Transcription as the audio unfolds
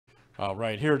All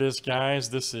right, here it is, guys.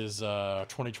 This is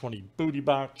 2020 Booty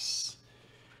Box,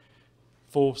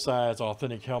 full-size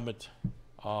authentic helmet,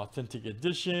 authentic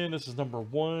edition. This is number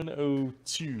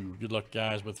 102. Good luck,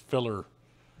 guys, with filler.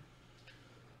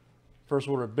 First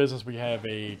order of business, we have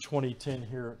a 2010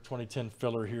 here, 2010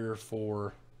 filler here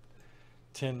for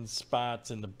 10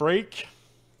 spots in the break.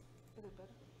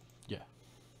 Yeah.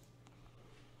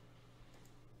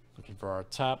 Looking for our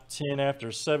top 10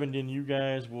 after 70, and you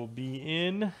guys will be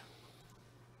in.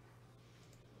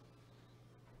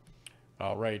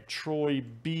 All right, Troy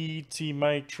B, T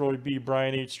Mike, Troy B,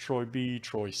 Brian H, Troy B,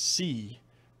 Troy C,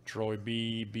 Troy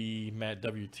B, B, Matt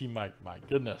W, T Mike. My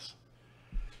goodness.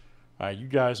 All right, you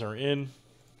guys are in.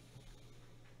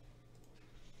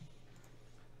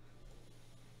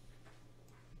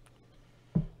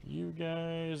 You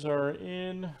guys are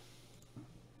in.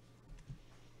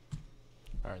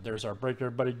 All right, there's our break,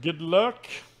 everybody. Good luck.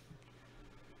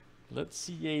 Let's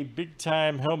see a big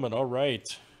time helmet. All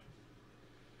right.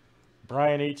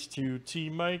 Brian H to T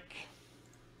Mike.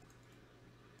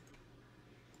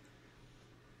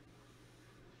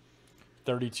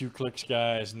 $32 clicks,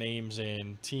 guys. Names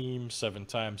and teams 7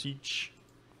 times each.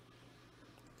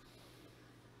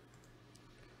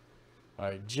 All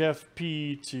right, Jeff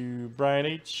P to Brian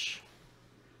H.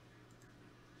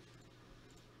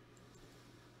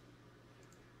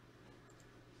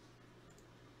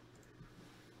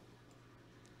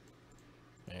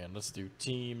 And let's do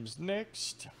teams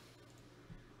next.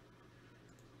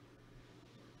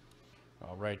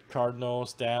 All right,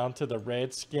 Cardinals down to the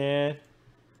Redskin.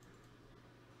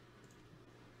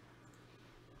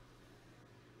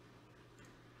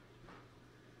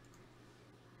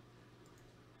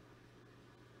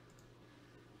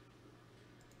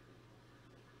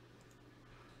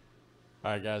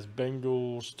 All right, guys,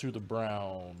 Bengals to the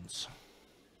Browns.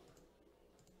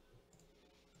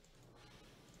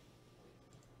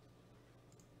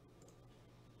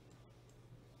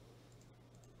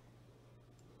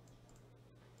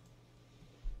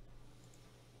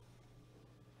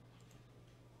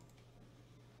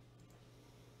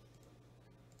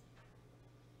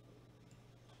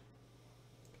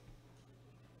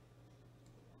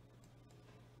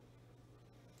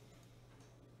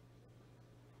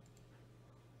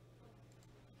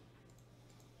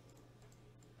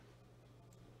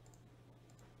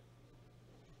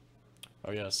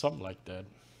 Oh, yeah, something like that.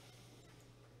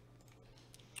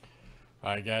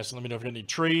 All right, guys, so let me know if you got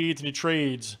any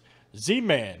trades.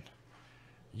 Z-Man,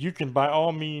 you can by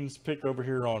all means pick over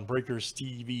here on Breakers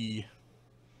TV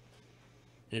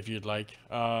if you'd like.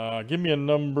 Give me a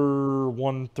number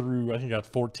 1 through, I think I got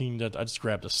 14. I just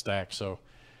grabbed a stack, so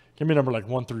give me a number like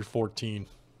 1 through 14.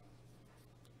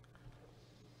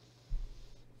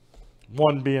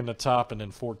 1 being the top and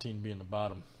then 14 being the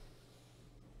bottom.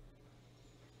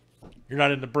 You're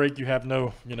not in the break, you have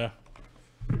no,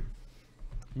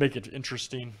 make it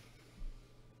interesting.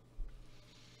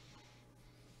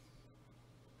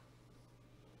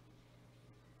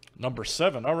 Number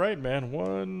 7. All right, man.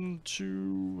 1,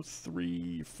 2,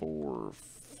 3, 4,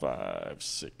 5,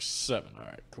 6, 7. All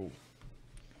right, cool.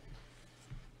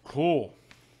 Cool.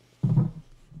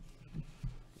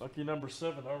 Lucky number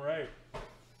 7. All right.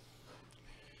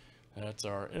 That's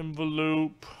our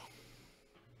envelope.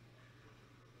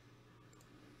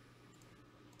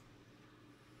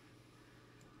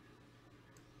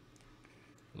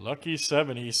 Lucky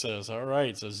 7, he says. All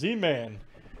right, so Z-Man,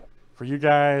 for you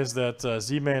guys that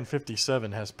Z-Man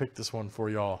 57 has picked this one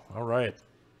for y'all. All right.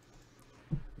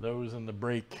 Those in the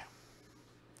break.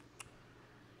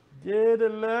 Get a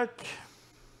luck.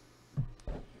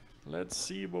 Let's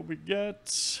see what we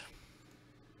get.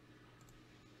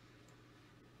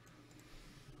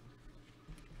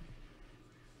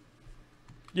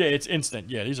 Yeah, it's instant.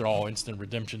 Yeah, these are all instant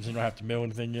redemptions. You don't have to mail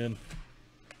anything in.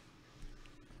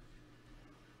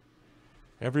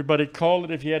 Everybody call it.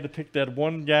 If you had to pick that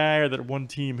one guy or that one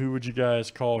team, who would you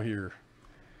guys call here?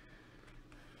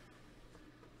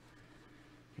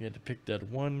 If you had to pick that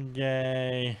one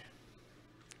guy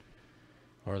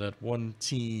or that one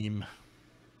team.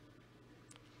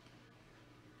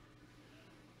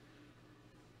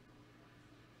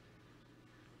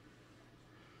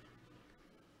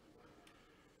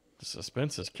 The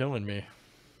suspense is killing me.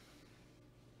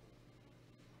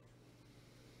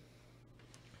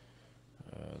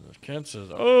 Ken says,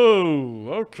 oh,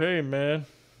 okay, man.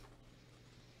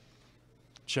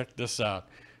 Check this out.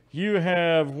 You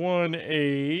have won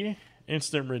a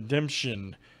instant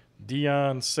redemption.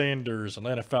 Deion Sanders,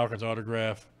 Atlanta Falcons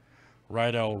autograph.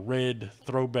 Rydell red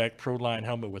throwback pro line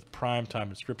helmet with primetime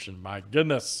inscription. My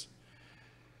goodness.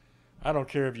 I don't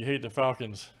care if you hate the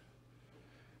Falcons.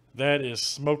 That is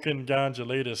smoking ganja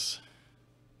latest.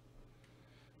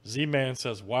 Z-Man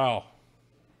says, wow.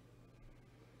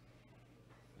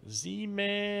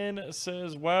 Z-Man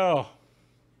says, wow.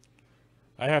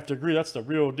 I have to agree, that's the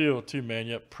real deal too, man.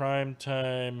 Yep, prime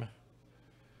time.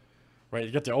 Right,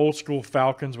 you got the old school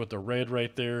Falcons with the red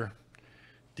right there.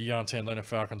 Deion Sandlin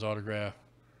Falcons autograph.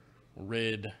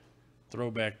 Red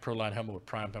throwback Pro Line helmet with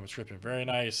prime time inscription. Very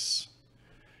nice.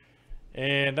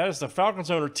 And that is the Falcons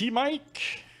owner,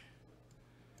 T-Mike.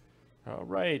 All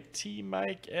right,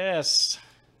 T-Mike S.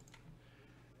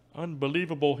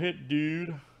 Unbelievable hit,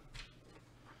 dude.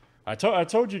 I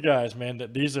told you guys, man,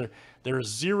 that there's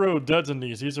 0 duds in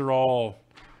these. These are all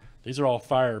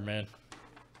fire, man.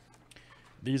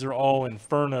 These are all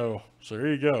Inferno. So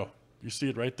there you go. You see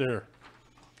it right there.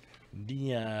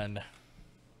 Dion.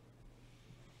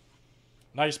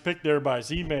 Nice pick there by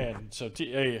Z-Man. So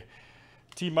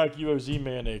T-Mike, you owe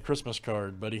Z-Man a Christmas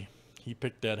card, buddy. He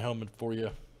picked that helmet for you.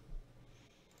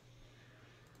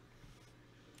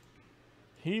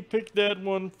 He picked that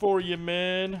one for you,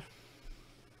 man.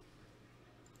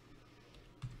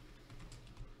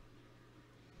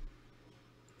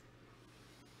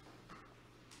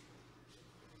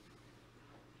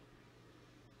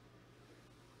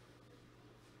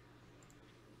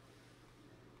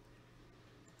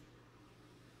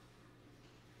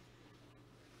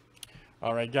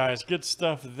 All right, guys, good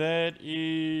stuff. That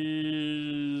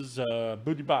is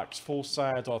Booty Box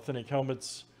full-size authentic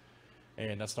helmets.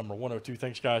 And that's number 102.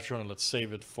 Thanks, guys, for joining. Let's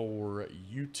save it for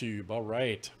YouTube. All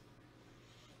right.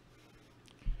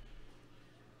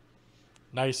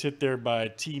 Nice hit there by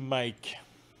T-Mike.